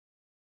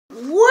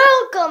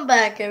Welcome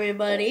back,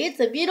 everybody. It's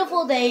a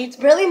beautiful day. It's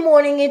early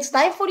morning. It's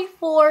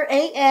 9:44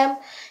 a.m.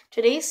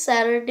 Today's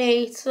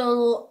Saturday.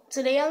 So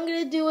today I'm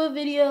gonna do a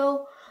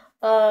video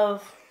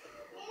of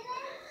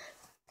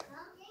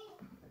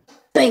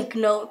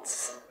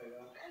banknotes.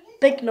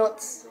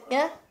 Banknotes.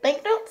 Yeah,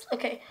 banknotes.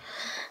 Okay.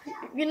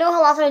 You know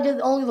how last time I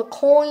did only the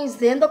coins,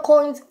 then the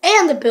coins,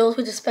 and the bills,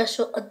 which is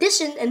special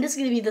edition, and this is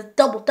gonna be the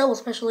double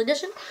special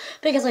edition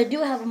because I do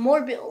have more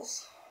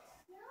bills.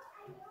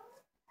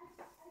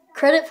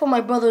 Credit for my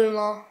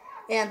brother-in-law,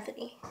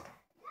 Anthony.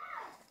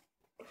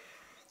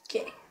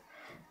 Okay,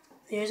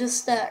 here's a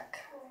stack,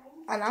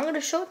 and I'm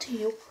gonna show it to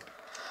you.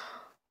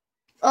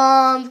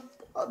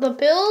 The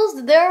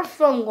bills, they're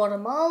from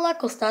Guatemala,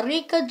 Costa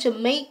Rica,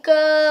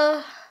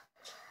 Jamaica,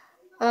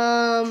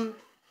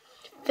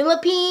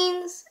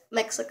 Philippines,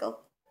 Mexico.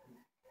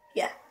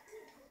 Yeah,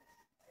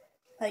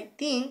 I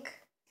think.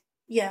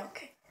 Yeah,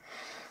 okay.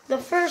 The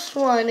first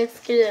one, it's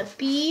gonna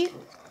be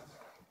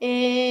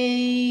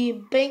a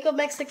Bank of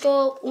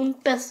Mexico, un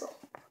peso.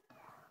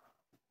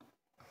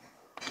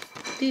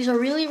 These are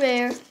really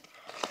rare.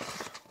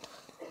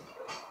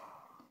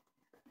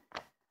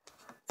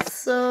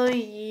 So,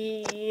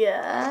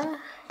 yeah.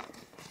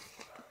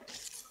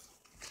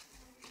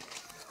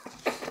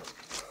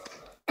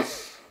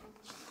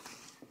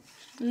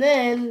 And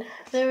then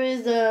there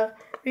is a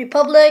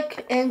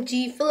Republic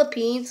NG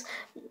Philippines,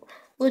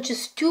 which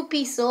is 2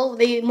 peso.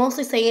 They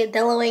mostly say it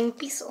Delawang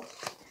peso.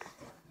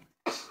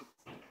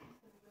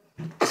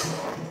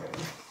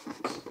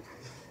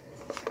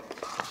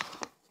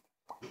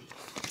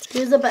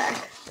 Here's the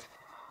back.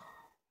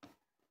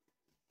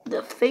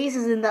 The face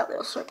is in that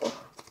little circle.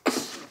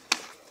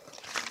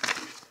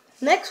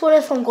 Next one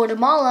is from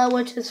Guatemala,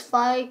 which is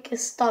 5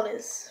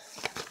 quetzales.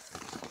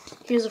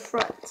 Here's the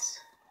front.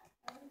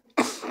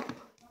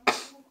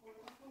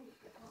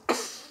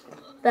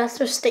 That's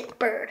their state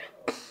bird.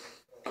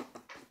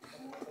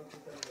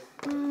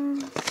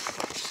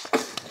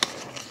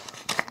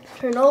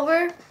 Turn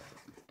over.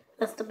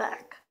 That's the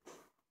back.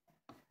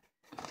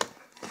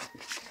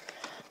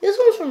 This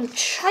one's from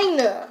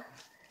China.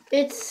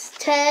 It's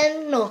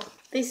 10, no,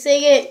 they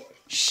say it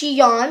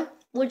Xi'an,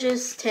 which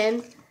is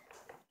 10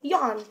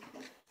 yuan.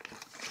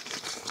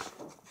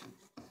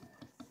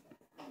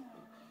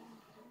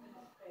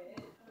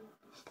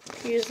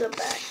 Here's the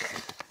back.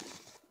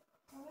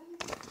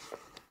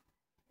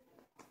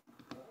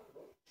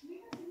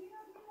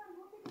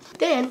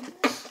 Then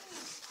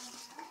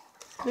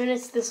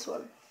it's this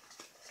one.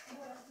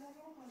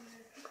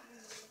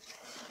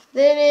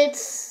 Then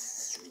it's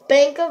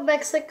Bank of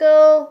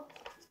Mexico,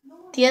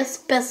 10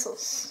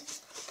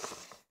 pesos.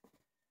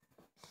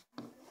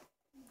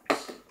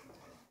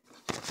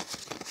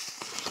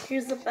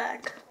 Here's the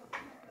back.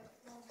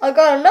 I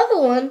got another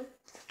one,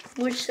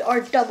 which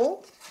are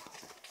double.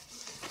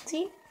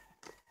 See?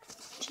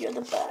 Here are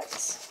the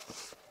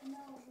backs.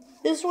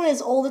 This one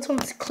is old, this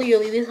one's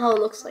clearly. This is how it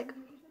looks like.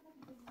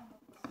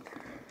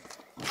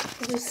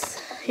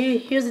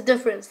 Here's the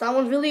difference. That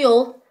one's really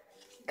old.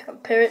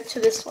 Compare it to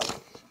this one.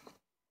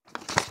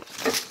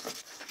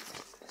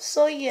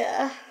 So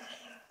yeah.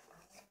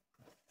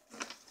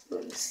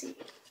 Let me see.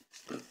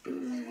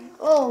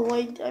 Oh,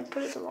 wait, I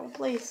put it in the wrong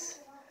place.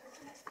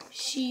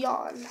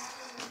 Xi'an.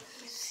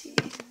 Let's see.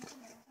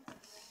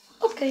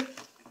 Okay.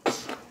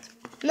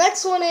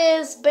 Next one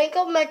is Bank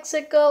of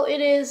Mexico.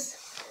 It is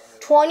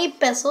 20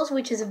 pesos,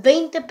 which is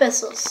 20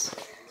 pesos.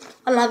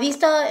 A la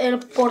vista el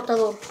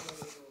portador.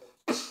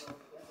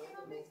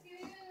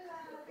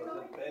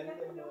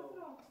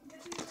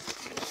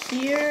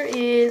 Here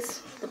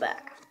is the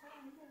back.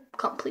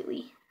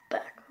 Completely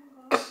back.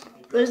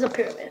 There's the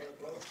pyramid.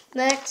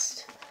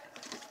 Next,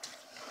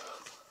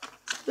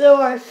 there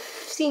are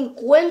 50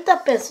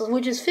 pesos,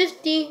 which is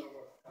 50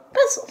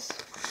 pesos.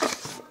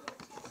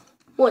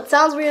 What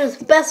sounds weird is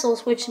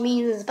pesos, which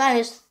means in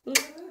Spanish,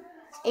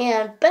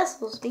 and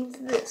pesos means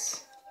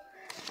this.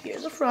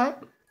 Here's the front.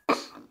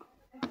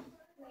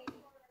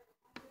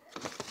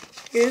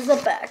 Here's the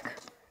back.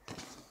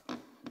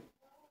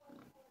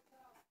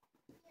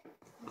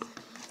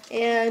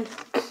 And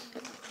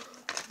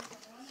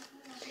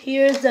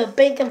here's the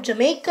Bank of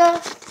Jamaica.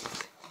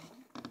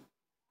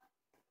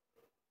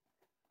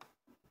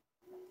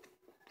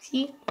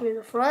 See, here's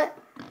the front.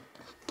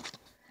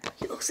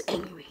 He looks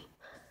angry.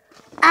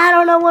 I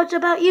don't know much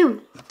about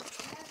you.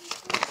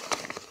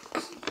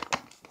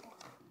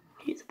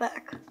 Here's the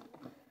back.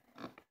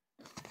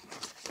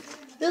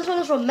 This one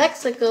is from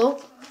Mexico,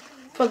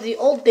 from the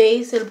old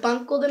days, el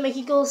Banco de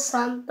México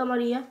Santa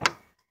María.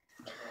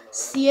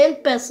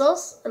 100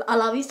 pesos a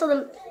la vista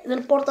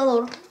del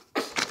portador.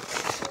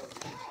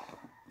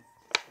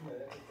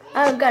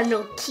 I don't got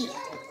no key.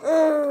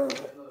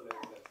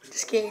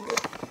 Just kidding.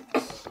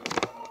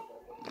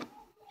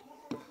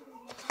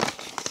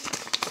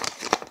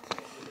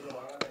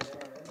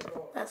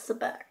 That's the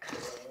back.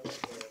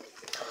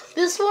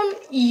 This one,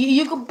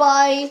 you could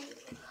buy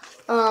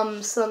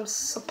some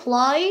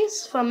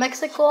supplies from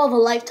Mexico of a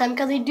lifetime,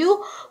 because they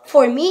do,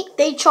 for meat,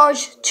 they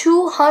charge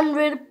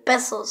 200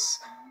 pesos.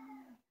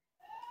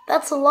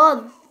 That's a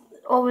lot.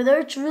 Over there,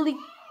 it's really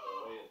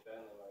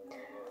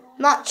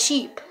Not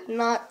cheap.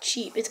 Not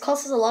cheap. It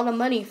costs us a lot of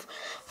money.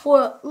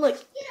 For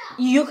look,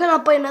 you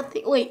cannot buy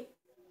nothing. Wait,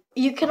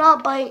 you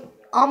cannot buy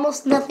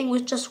almost nothing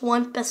with just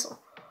 1 peso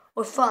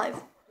or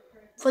 5.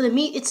 For the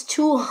meat, it's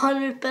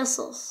 200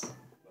 pesos.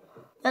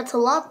 That's a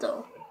lot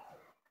though.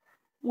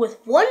 With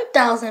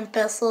 1,000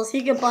 pesos,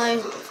 you can buy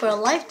for a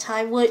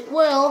lifetime.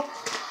 Well,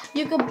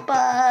 you could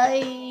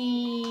buy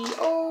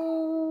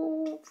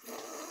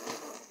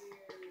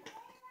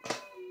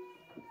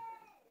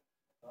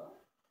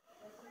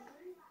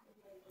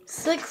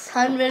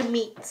 600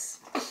 meats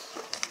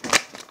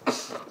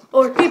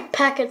or 3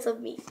 packets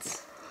of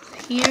meats.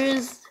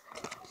 Here's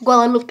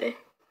Guadalupe.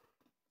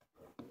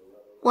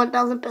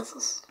 1,000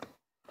 pesos.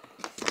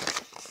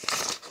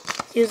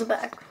 Here's a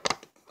bag.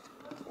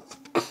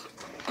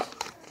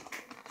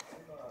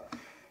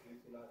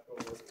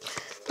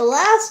 The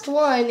last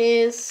one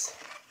is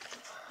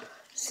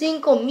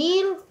 5,000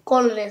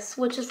 colones,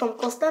 which is from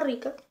Costa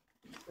Rica,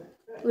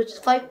 which is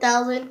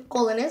 5,000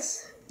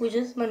 colones, which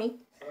is money.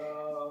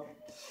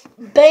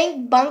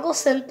 Banco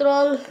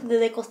Central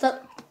de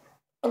Costa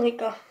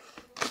Rica.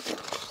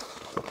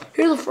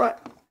 Here's the front.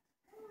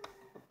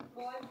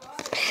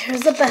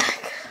 Here's the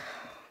back.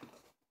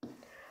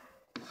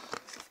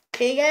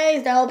 Okay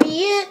guys, that'll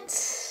be it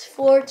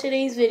for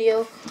today's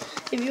video.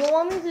 If you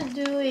want me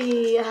to do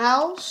a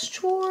house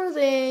tour,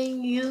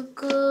 then you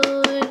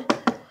could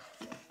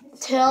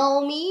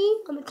tell me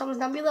in the comments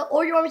down below.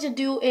 Or you want me to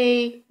do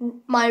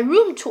my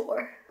room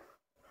tour.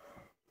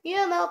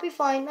 Yeah, that'll be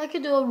fine. I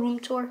could do a room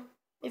tour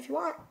if you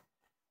want.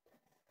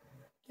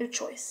 Your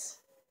choice.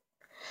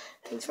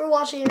 Thanks for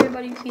watching,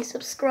 everybody. Please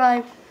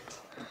subscribe.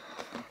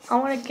 I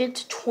want to get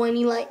to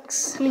 20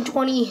 likes.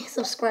 20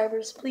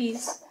 subscribers,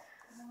 please.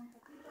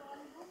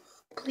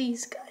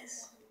 Please,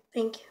 guys.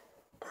 Thank you.